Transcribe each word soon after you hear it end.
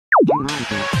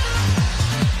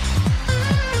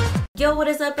Yo, what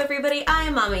is up everybody? I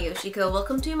am Mama Yoshiko.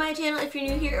 Welcome to my channel. If you're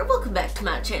new here, welcome back to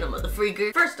my channel,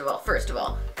 motherfreaker. First of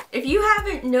all, if you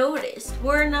haven't noticed,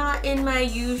 we're not in my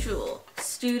usual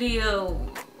studio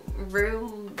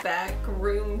back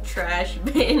room trash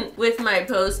bin with my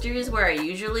posters where I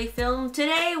usually film.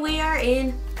 Today we are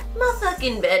in my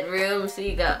fucking bedroom. So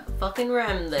you got fucking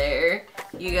Rem there.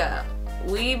 You got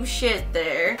weeb shit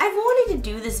there. I've wanted to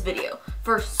do this video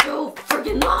for so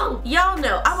freaking long. Y'all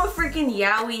know I'm a freaking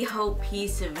yaoi hoe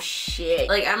piece of shit.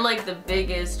 Like, I'm like the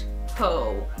biggest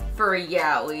hoe for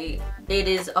yaoi. It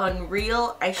is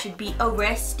unreal. I should be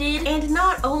arrested. And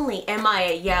not only am I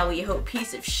a yaoi hoe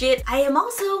piece of shit, I am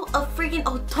also a freaking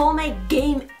otome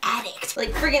game addict.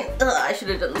 Like freaking, I should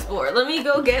have done this before. Let me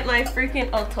go get my freaking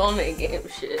otome game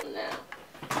shit now.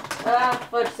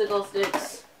 Fudgesicle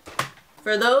sticks.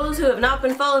 For those who have not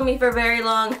been following me for very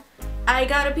long, I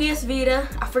got a PS Vita.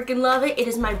 I freaking love it. It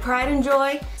is my pride and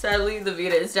joy. Sadly, the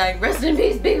Vita is dying. Rest in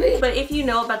peace, baby. But if you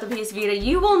know about the PS Vita,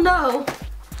 you will know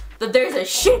that there's a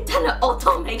shit ton of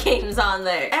otome games on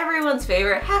there. Everyone's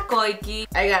favorite, h0e.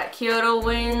 I got Kyoto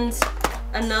Winds.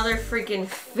 Another freaking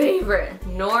favorite,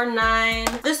 Nor 9.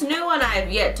 This new one I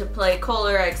have yet to play,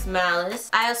 Color X Malice.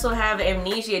 I also have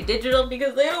Amnesia Digital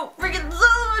because they don't freaking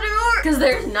sell anymore. Because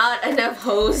there's not enough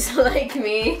hoes like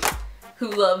me who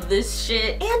love this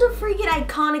shit. And a freaking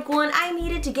iconic one I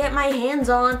needed to get my hands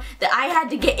on that I had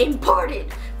to get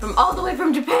imported from all the way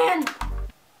from Japan.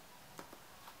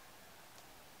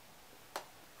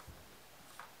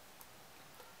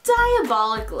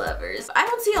 Diabolik Lovers. I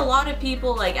don't see a lot of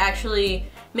people like actually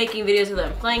making videos of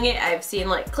them playing it. I've seen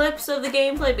like clips of the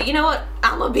gameplay, but you know what?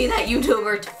 I'm gonna be that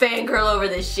YouTuber to fangirl over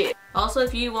this shit. Also,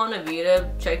 if you want a Vita,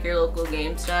 check your local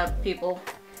GameStop, people.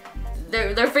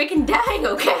 They're freaking dying,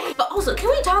 okay? But also, can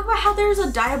we talk about how there's a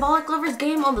Diabolik Lovers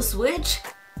game on the Switch?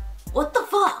 What the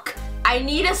fuck? I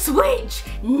need a Switch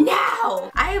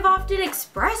now! I have often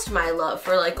expressed my love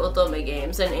for like otome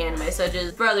games and anime such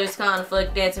as Brothers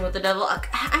Conflict, Dancing with the Devil.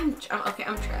 I'm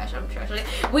trash. Okay.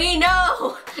 We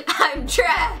know I'm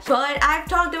trash! But I've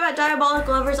talked about Diabolik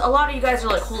Lovers. A lot of you guys are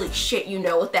like, holy shit, you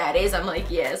know what that is? I'm like,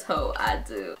 yes, ho, I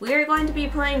do. We are going to be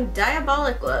playing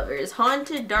Diabolik Lovers,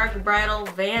 Haunted Dark Bridal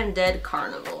Vandead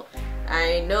Carnival.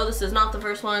 I know this is not the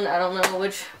first one. I don't know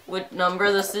which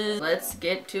number this is. Let's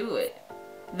get to it.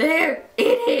 There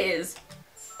it is!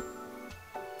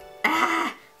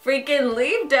 Freaking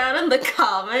leave down in the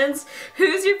comments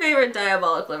who's your favorite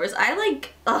Diabolik Lovers. I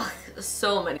like,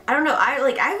 so many. I don't know, I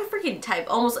have a freaking type.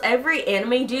 Almost every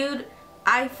anime dude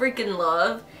I freaking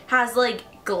love has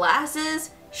like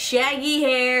glasses, shaggy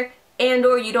hair, and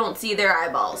or you don't see their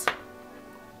eyeballs.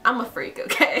 I'm a freak,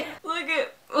 okay? Look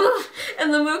at,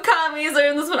 and the Mukamis are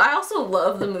in this one. I also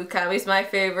love the Mukamis. My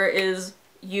favorite is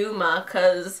Yuma,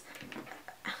 cause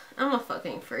I'm a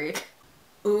fucking freak.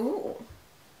 Ooh.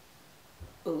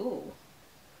 Ooh.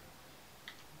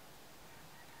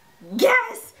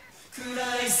 Yes! Sing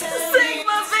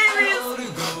my favorite!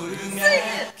 Sing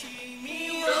it!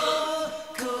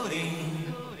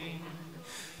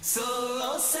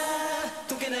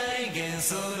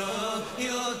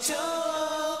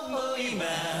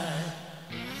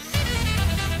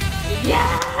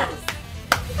 Yes!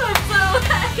 I'm so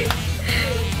hyped!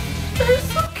 They're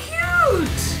so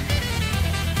cute!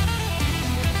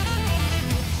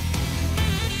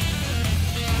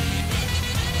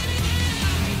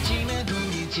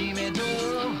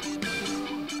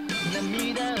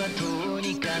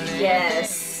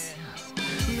 Yes.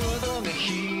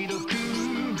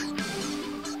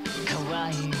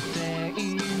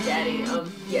 Daddy,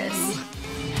 yes.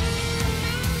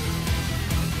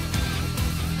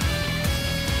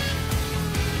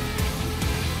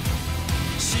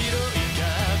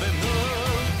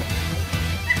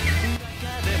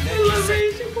 I love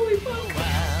Asian boy pop.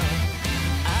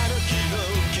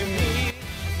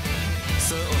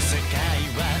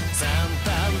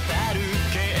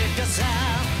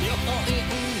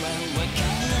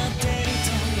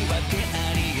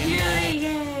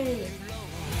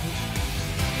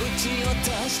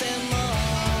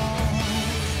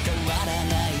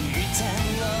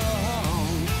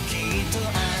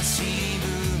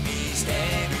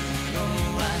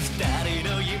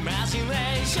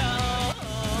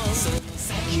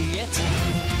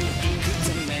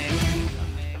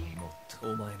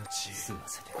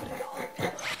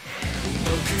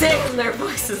 Damn, their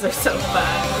voices are so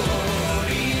bad.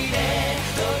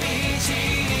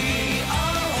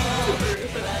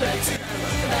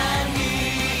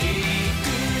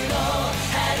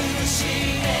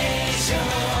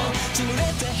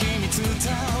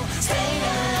 Stay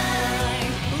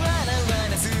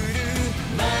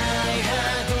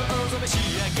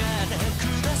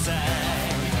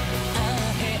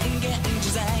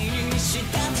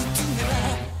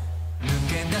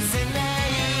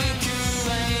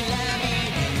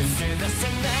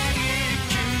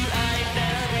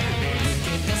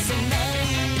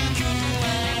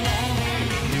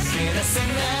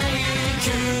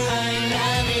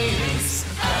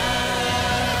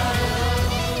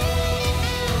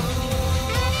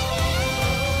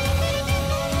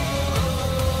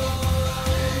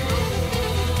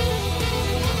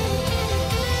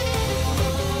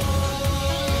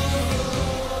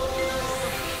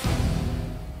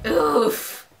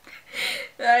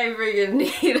gonna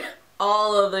need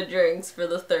all of the drinks for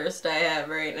the thirst I have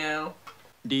right now.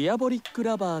 DIABOLIK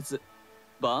LOVERS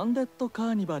VANDEAD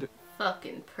CARNIVAL.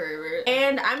 Fucking pervert.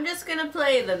 And I'm just gonna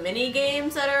play the mini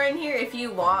games that are in here. If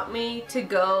you want me to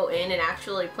go in and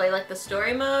actually play like the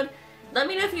story mode, let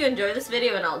me know if you enjoy this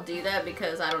video and I'll do that,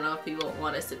 because I don't know if people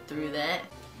want to sit through that.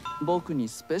 僕に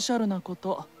スペシャルなこ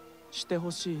としてほ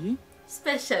しい?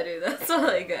 Special, that's all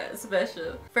I got.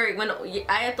 Special. For when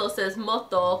Ayato says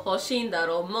moto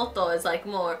hoshindaro, moto is like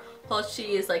more,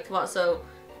 hoshi is like want, so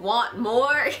want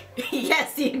more?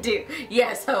 Yes you do.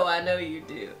 Yes, oh I know you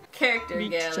do. Character リ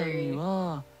キちゃん gallery. に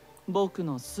は僕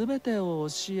のすべてを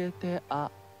教えて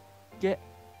あげ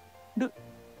る。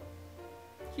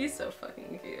 He's so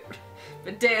fucking cute.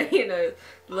 But damn, you know,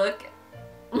 look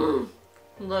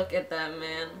at that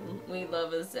man. We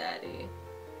love a zaddy.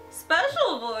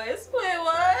 Special voice? Wait,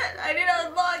 what? I need to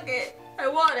unlock it. I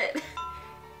want it.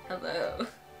 Hello.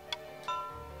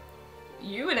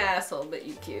 You an asshole, but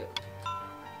you cute.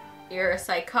 You're a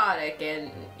psychotic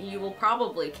and you will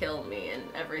probably kill me and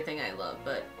everything I love,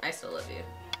 but I still love you.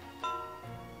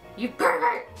 You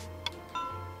pervert!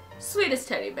 Sweetest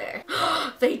teddy bear.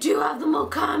 They do have the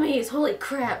Mokamis! Holy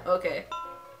crap! Okay.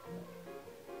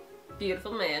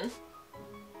 Beautiful man.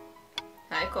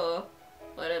 Hi Cole.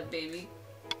 What up, baby?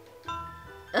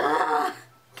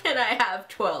 Can I have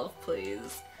 12,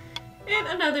 please? And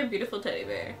another beautiful teddy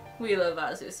bear. We love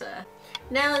Azusa.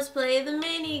 Now let's play the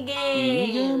mini ミニゲ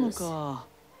ーム games. か。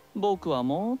僕は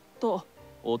もっと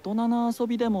大人な遊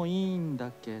びでもいいん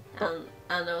だけど。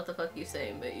I don't know what the fuck you're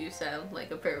saying, but you sound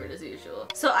like a pervert as usual.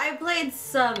 So I played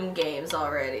some games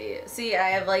already. See, I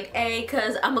have like A,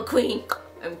 cause I'm a queen.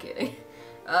 I'm kidding.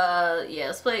 Yeah,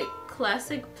 let's play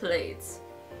classic plates.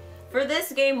 For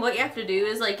this game, what you have to do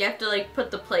is like you have to like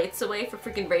put the plates away for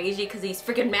freaking Reiji, cause he's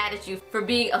freaking mad at you for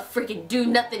being a freaking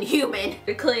do-nothing human.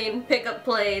 To clean, pick up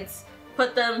plates,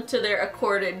 put them to their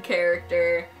accorded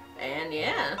character, and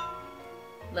yeah.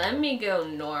 Let me go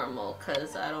normal,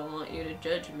 cause I don't want you to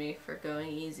judge me for going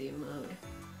easy mode.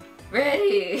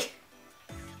 Ready?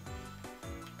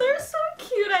 They're so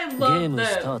cute, I love them.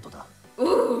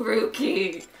 Ooh,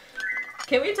 Ruki.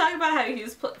 Can we talk about how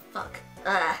he's fuck.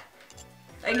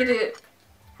 I can do it.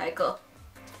 Heiko.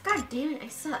 God damn it, I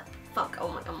suck. Fuck, oh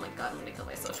my god, I'm gonna kill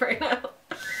myself right now.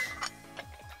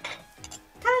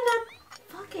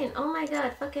 Fucking, oh my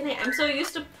god, fucking A. I'm so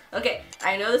used to, okay,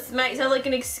 I know this might sound like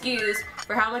an excuse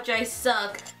for how much I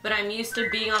suck, but I'm used to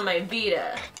being on my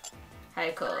Vita.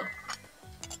 Heiko.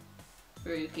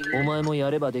 Ruki. お前もや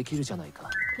ればできるじゃないか。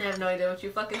 I have no idea what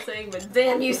you're fucking saying, but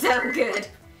damn, you sound good.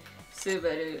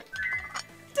 Subaru.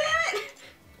 Damn it!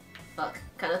 Fuck,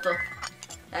 Kanato.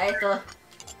 Aito.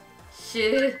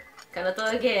 Shoo. Kanato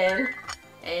again.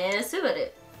 And Subaru.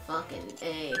 Fucking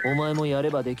A. お前もやれ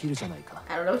ばできるじゃないか。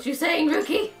 I don't know what you're saying,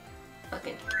 Rookie.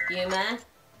 Fucking Yuma.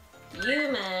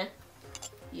 Yuma.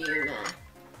 Yuma.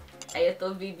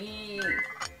 Ayato BB.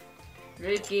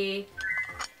 Rookie.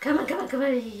 Come on, come on, come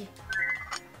on.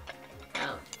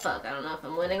 Oh, fuck. I don't know if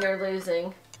I'm winning or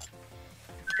losing.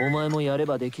 お前もやれ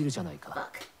ばできるじゃないか。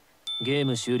 Fuck. ゲー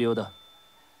ム終了だ。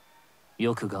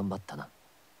よく頑張ったな。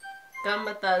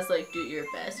 Gambata is like do your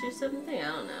best or something? I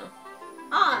don't know.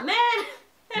 Aw, man!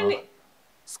 I mean,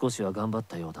 少しは頑張っ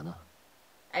たようだな。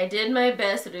 I did my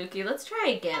best, Ruki. Let's try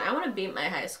again. I want to beat my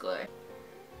high score.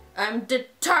 I'm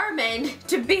determined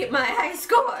to beat my high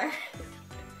score.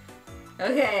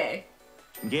 Okay.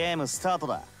 ゲームスタート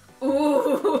だ。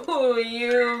 Ooh,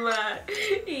 Yuma.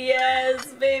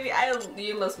 Yes, baby.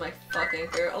 Yuma's my fucking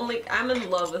favorite. Only I'm in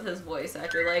love with his voice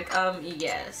actor. Like,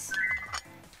 yes.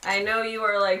 I know you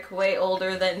are like way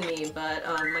older than me, but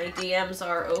my DMs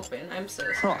are open. I'm so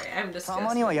sorry. I'm disgusted. た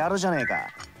まにはやるじゃねえ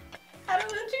か。 I don't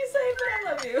know what you say, but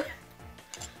I love you.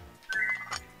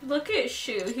 Look at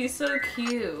Shu. He's so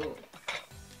cute.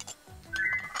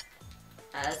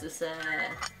 Azusa.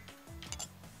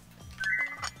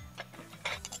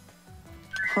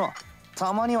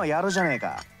 たまにはやるじゃねえ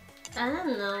か。 I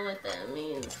don't know what that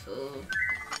means, fool.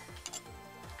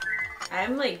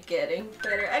 I'm like getting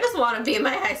better. I just want to beat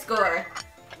my high score.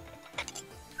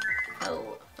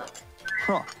 Oh, fuck.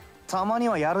 たまに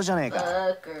はやるじゃねえか。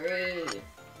 Fuckery.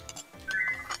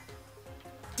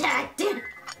 God damn it.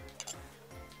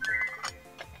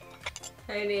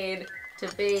 I need to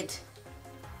beat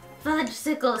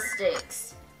fudgesicle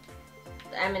sticks.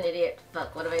 I'm an idiot.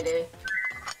 Fuck, what am I doing?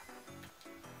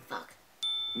 Fuck.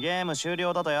 ゲーム終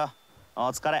了だとよ。お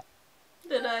疲れ。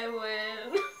 Did I win?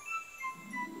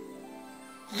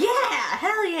 Yeah!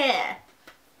 Hell yeah!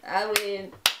 I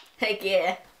win. Heck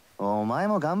yeah. お前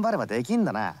も頑張ればできん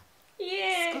だな。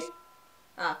Yeah.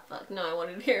 Ah, fuck, no, I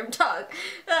wanted to hear him talk.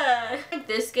 Like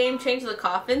this game, Change the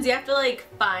Coffins, you have to like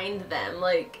find them.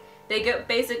 Like, they go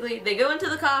into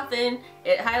the coffin,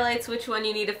 it highlights which one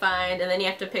you need to find, and then you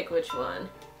have to pick which one.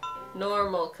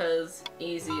 Normal, cause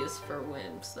easy is for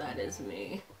wimps, that is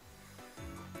me.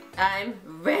 I'm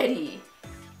ready.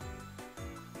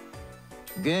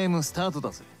 Game start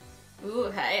だぜ.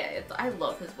 Ooh, hey, I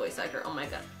love his voice actor, oh my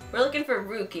god. We're looking for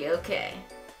Rookie, okay.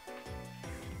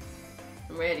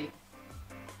 I'm ready.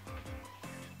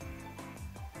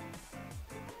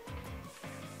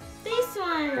 This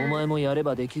one! お前もやれ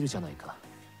ばできるじゃないか。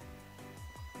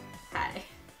Hi.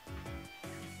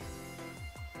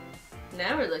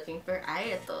 Now we're looking for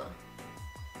Ayato.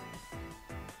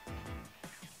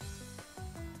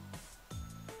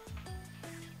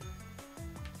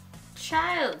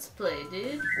 Child's play,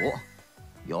 dude.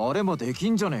 お、やればでき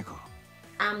んじゃねえか。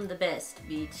I'm the best,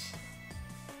 bitch.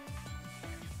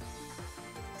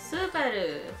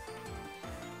 Subaru.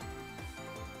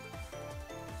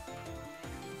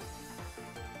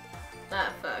 Ah,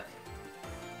 fuck.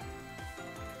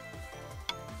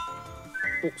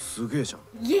 お、すげえじゃん。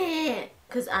Yeah,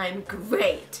 cause I'm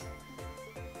great.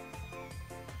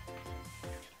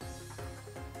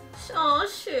 Oh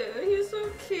shit, he's so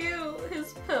cute.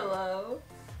 His pillow.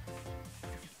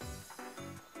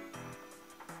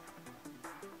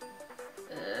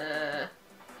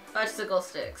 Bicycle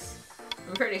sticks.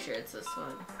 I'm pretty sure it's this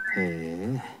one.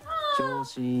 へえ、調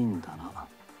子いいんだな。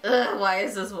Ugh, why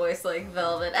is this voice like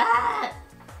velvet? Ah!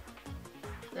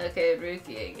 Okay,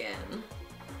 Rookie again.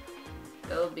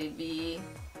 Go, BB.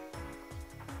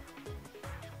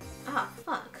 Ah,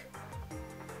 fuck.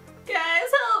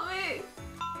 Guys, help me!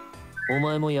 お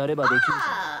前もやればできるじゃん。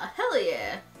Ah, hell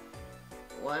yeah.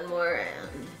 One more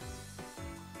round.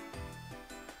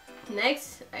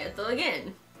 Next, Ayato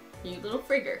again. You little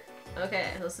frigger. Okay,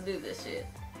 let's do this shit.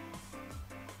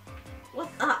 What?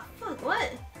 Ah, fuck,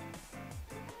 what?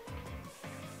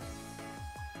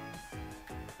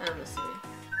 I'm assuming.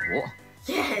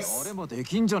 お、や Yes! ればで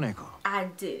きんじゃねえか。 I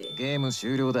did it. ゲーム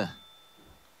終了だ。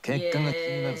結果が気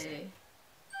になるぜ。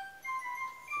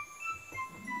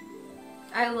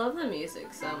I love the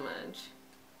music so much.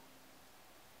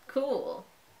 Cool.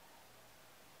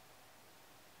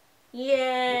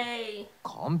 Yay!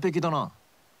 完璧だな。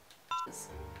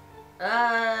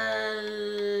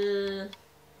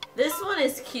This one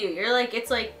is cute. You're like, it's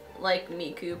like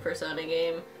Miku Persona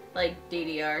game, like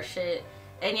DDR shit.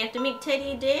 And you have to make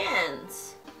Teddy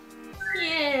dance.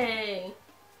 Yay!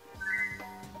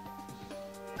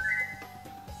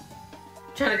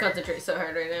 Trying to concentrate so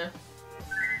hard right now.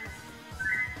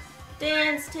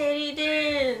 Dance, Teddy,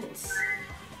 dance!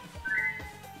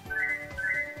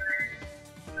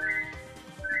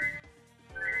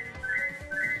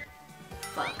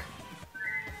 Fuck.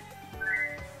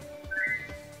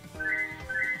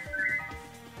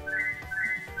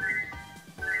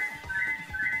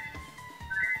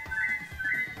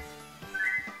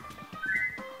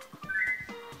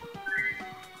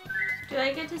 Do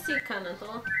I get to see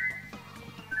Kanato?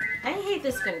 I hate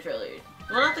this controller.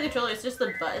 Well, not the controller, it's just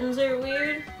the buttons are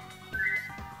weird.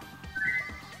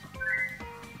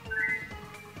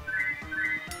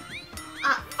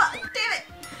 Ah, fuck, damn it!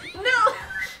 No!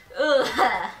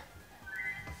 Ugh.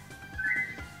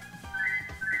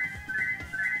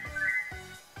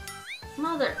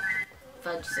 Mother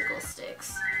fudgesicle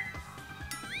sticks.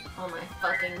 Oh my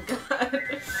fucking god.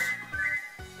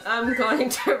 I'm going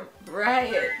to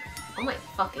riot. Oh my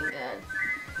fucking god.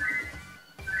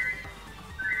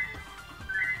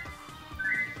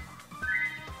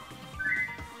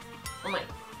 Oh my.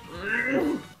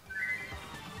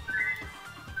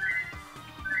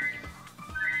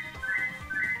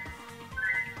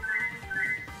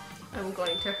 I'm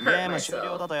going to ゲ hurt ーム終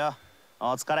了 myself. だとよ。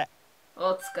お疲れ。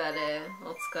Otsukare.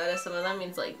 Otsukare. Some of that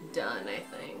means like done, I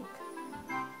think.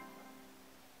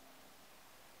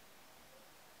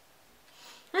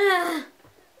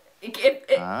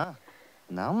 It, あ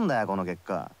あ、なんだよこの結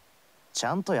果。ち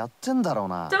ゃんとやってんだろう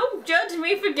な。 don't judge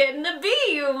me for getting a B,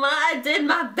 Yuma. I did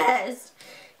my best.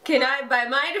 Can I, by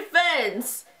my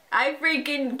defense, I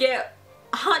freaking get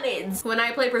hundreds when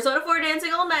I play Persona 4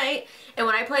 Dancing All Night, and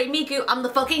when I play Miku, I'm the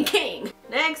fucking king.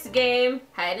 Next game,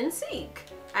 Hide and Seek.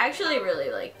 I actually really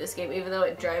like this game, even though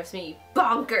it drives me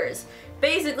bonkers.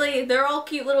 Basically, they're all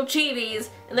cute little chibis,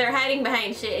 and they're hiding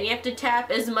behind shit, and you have to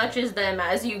tap as much as them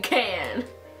as you can.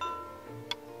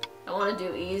 I want to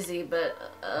do easy, but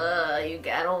I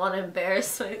don't want to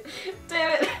embarrass my.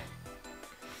 Damn it!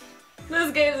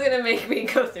 This game's gonna make me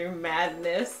go through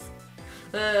madness.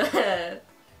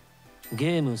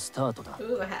 ゲームスタートだ。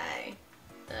 Ooh, hi.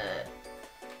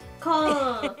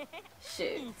 Call. Shit.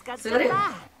 you. Subaru?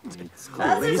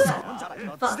 俺に触んじゃねえ。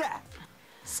こっちで。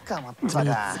捕まった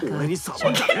か。俺に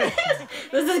触んじゃね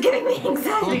This is giving me え。こ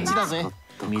anxiety. っちだぜ。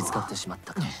見つかってしまっ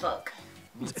たか。 Fuck.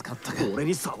 見つかったか。俺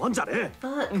に触んじゃねえ。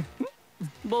 Fuck.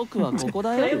 僕はここ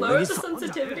だ Can I よ。 lower the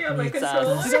sensitivity on my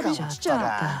controls? 捕まった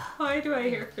か。 Why do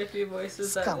I hear 50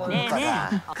 voices at 捕まっ once?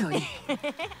 たか。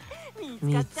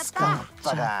見つ捕まっ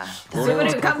たか。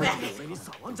 Subaru, come back. 俺に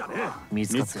触んじゃねえ。見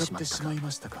つかってしまったか。い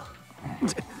ましたか。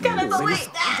 Kinda too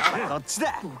late. こっちで。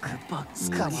僕ばっ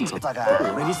捕まった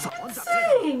か。俺に触んじゃね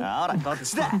え。ほらこっ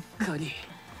ちで。かり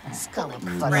捕まった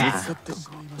か。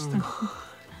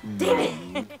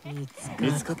 Damn it.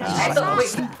 見つかって I thought,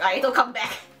 wait, I thought come back.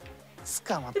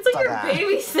 捕まっ It's like た you're か。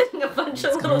 babysitting a bunch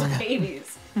of little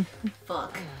babies. Fuck.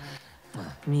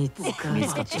 見つ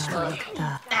かってしまっ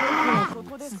Ah, 捕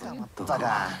まった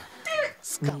か。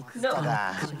捕まった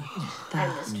か。 I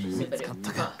missed you, Subaru.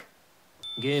 Fuck.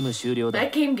 ゲーム終了だ。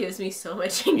 That game gives me so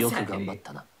much よく頑張っ anxiety.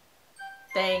 たな。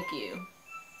 Thank you.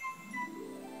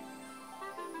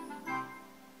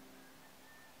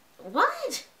 What?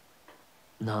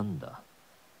 なんだ。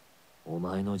お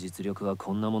前の実力は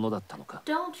こんなものだったのか。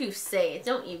 Don't you say it.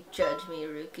 Don't you judge me,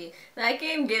 Ruki. That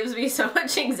game gives me so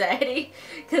much anxiety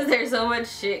because there's so much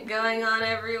shit going on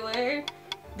everywhere.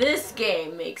 This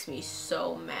game makes me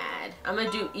so mad. I'm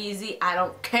gonna do easy. I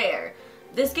don't care.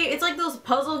 This game, it's like those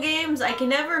puzzle games. I can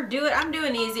never do it. I'm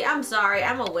doing easy. I'm sorry.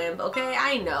 I'm a wimp, okay?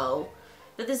 I know.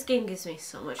 But this game gives me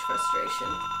so much frustration.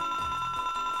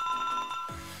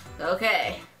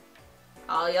 Okay.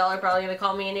 All y'all are probably gonna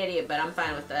call me an idiot, but I'm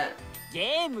fine with that.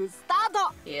 ゲームスター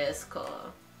ト Yes,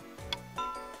 call. I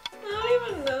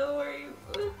don't even know where you.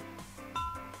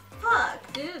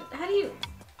 Fuck, dude.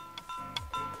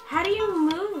 How do you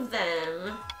move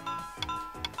them?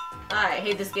 I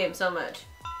hate this game so much.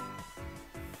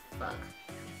 Fuck.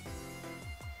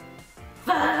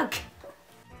 Fuck!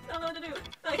 I don't know what to do.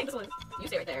 I hate this one. You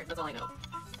stay right there. That's all I know.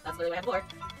 That's literally what I have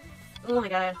for. Oh my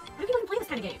god. How do people even play this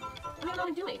kind of game? I don't even know what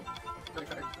I'm doing. Another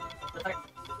trucker. Motherfucker.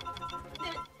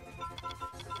 Damn it.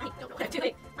 I don't know what I'm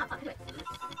doing. Ah, fuck, anyway.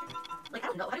 Like, I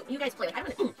don't know. How do you guys play? Like, I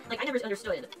don't like, I never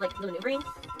understood, like, the maneuvering.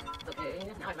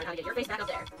 Okay, now I know how to get your face back up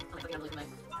there. Oh my fucking, I'm losing my...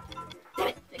 Damn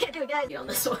it! I can't do it, guys! Get on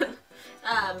this one.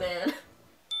 Ah, man.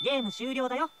 ゲーム終了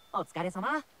だよお疲れ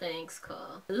様 Thanks,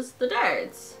 Cole. This is the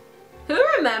darts. Who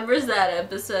remembers that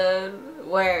episode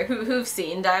where who've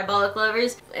seen Diabolic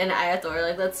Lovers? And Ayathor were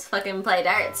like, let's fucking play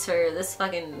darts for this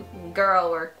fucking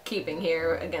girl we're keeping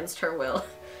here against her will.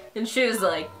 And she was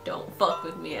like, don't fuck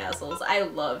with me, assholes. I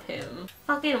love him.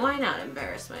 Fucking why not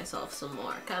embarrass myself some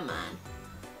more? Come on.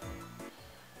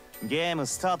 ゲーム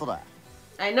スタートだ。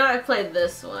 I know I played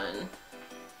this one.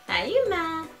 Are you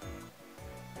mad?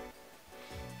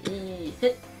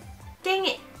 Dang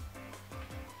it.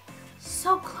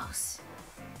 So close.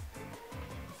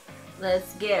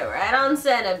 Let's get right on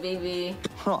Santa, BB.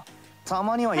 た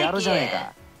まにはやるじゃねえ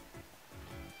か。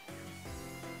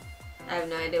 I have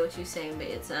no idea what you're saying, but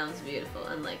it sounds beautiful,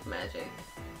 unlike magic.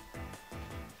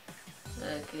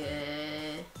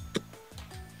 Okay.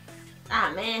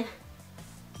 Ah, man.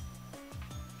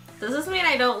 Does this mean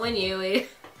I don't win Yui?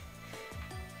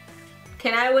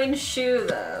 Can I win Shu,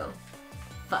 though?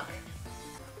 Fuck.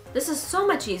 This is so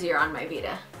much easier on my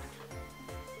Vita.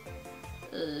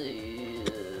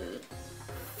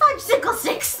 Fudgesicle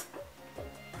 6!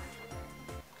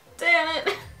 Damn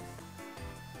it!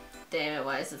 Damn it,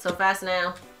 why is it so fast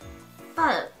now?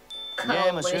 Fuck. ゲ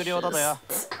ーム終了だよ。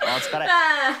お疲れ。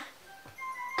 Ah.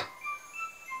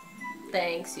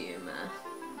 Thanks, Yuma.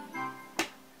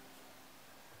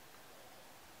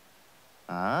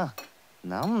 ああ、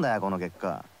なんだよこの結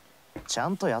果。ちゃ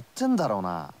んとやってんだろう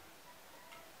な。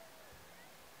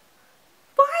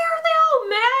 Why are they all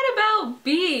mad about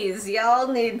bees? Y'all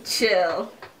need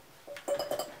chill.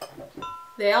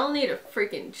 They all need to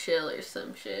freaking chill or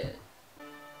some shit.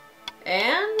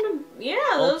 And yeah,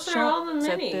 those are all the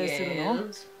mini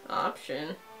games.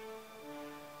 Option.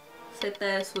 設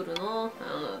定するの? I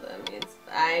don't know what that means.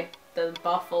 The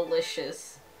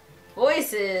Buffalicious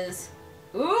voices.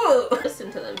 Ooh, listen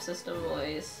to them, system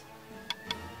voice.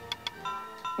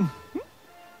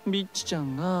 ビッチちゃ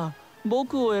んが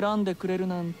僕を選んでくれる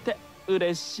なんて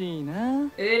嬉しい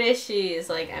な。嬉しい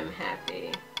is like I'm happy.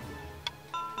 へ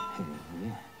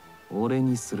え、俺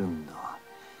にするんだ。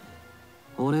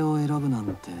俺を選ぶな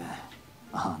んて、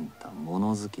あんた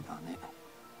物好きだね。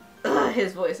Ugh,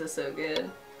 his voice is so good.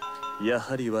 や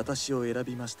はり私を選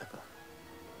びましたか。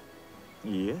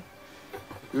いいえ、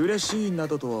嬉しいな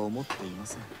どとは思っていま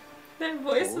せん。 Their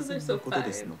voices are so こと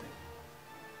です fine. ので。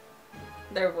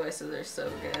 Their voices are so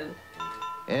good.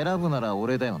 選ぶなら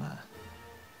俺だよな。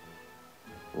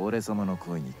俺様の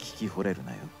声に聞き惚れる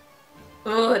なよ。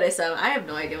 Ore-sama, I have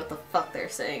no idea what the fuck they're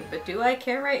saying, but do I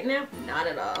care right now? Not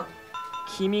at all.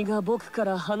 君が僕か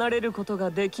ら離れること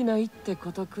ができないって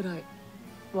ことくらい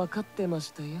分かってま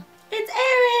したよ。 It's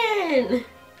Aaron!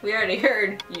 We already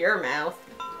heard your mouth.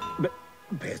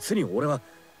 別に俺は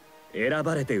選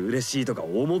ばれて嬉しいとか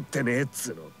思ってねえっ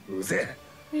つうの。うぜ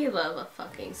え。 We love a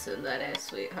fucking tsundere,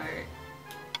 sweetheart.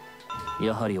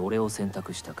 やはり俺を選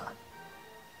択したか。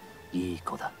いい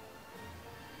子だ。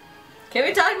 Can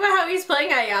we talk about how he's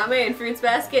playing Ayame in Fruits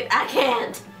Basket? I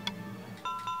can't!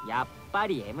 やっぱ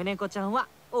りエムネコちゃんは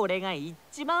俺が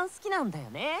一番好きなんだよ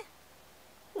ね。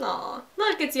 Aw,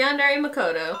 look, it's Yandere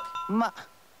Makoto. ま、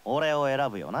俺を選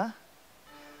ぶよな。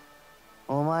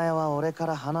お前は俺か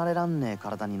ら離れらんねえ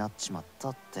体になっちまった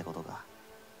ってことか。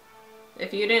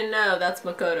 If you didn't know, that's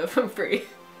Makoto from Free.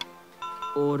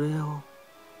 俺を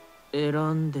選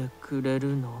んでくれ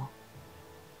るの？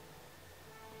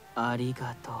あり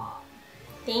がとう。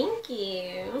 Thank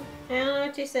you. I don't know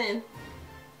what you're saying.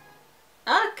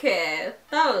 Okay,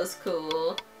 that was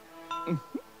cool.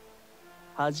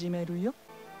 始めるよ。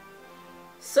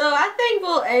 So I think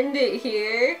we'll end it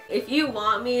here. If you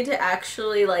want me to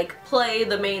actually like play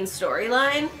the main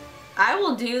storyline, I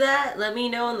will do that. Let me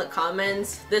know in the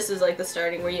comments. This is like the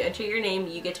starting where you enter your name.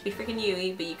 You get to be freaking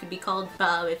Yui, but you could be called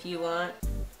Bob if you want.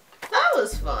 That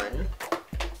was fun.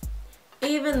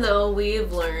 Even though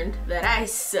we've learned that I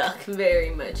suck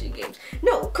very much at games.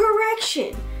 No,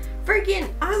 correction!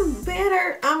 Freaking, I'm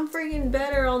freaking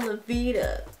better on the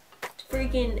Vita.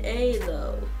 Freaking A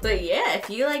though. But yeah, if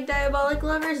you like Diabolic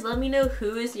Lovers, let me know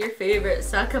who is your favorite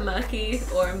Sakamaki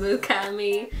or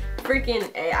Mukami. Freaking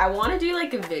A. I want to do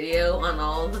like a video on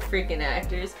all the freaking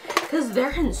actors because they're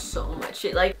in so much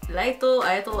shit. Like Raito,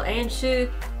 Aito, and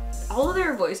h0e. All of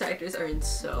their voice actors are in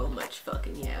so much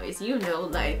fucking yaois. You know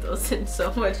Naito's in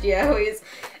so much yaois.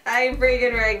 I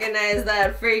freaking recognize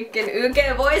that freaking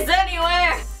Uke voice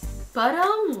anywhere! But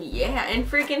yeah, and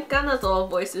freaking Kanato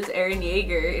voices Eren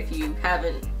Yeager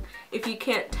if you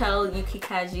can't tell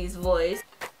Yukikaji's voice.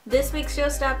 This week's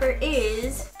showstopper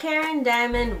is Karen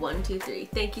Diamond 123.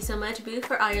 Thank you so much, Boo,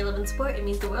 for all your love and support. It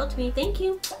means the world to me. Thank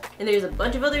you. And there's a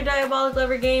bunch of other Diabolic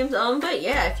Lover games. But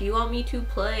yeah, if you want me to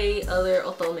play other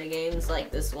Otome games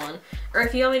like this one, or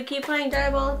if you want me to keep playing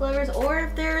Diabolic Lovers,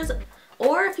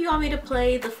 or if you want me to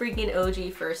play the freaking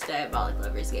OG first Diabolic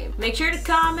Lovers game, make sure to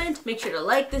comment, make sure to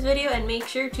like this video, and make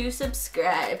sure to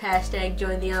subscribe. Hashtag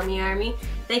join the Ami Army.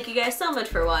 Thank you guys so much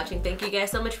for watching. Thank you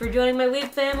guys so much for joining my weeb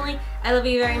family. I love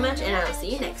you very much, and I'll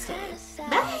see you next time.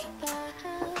 Bye!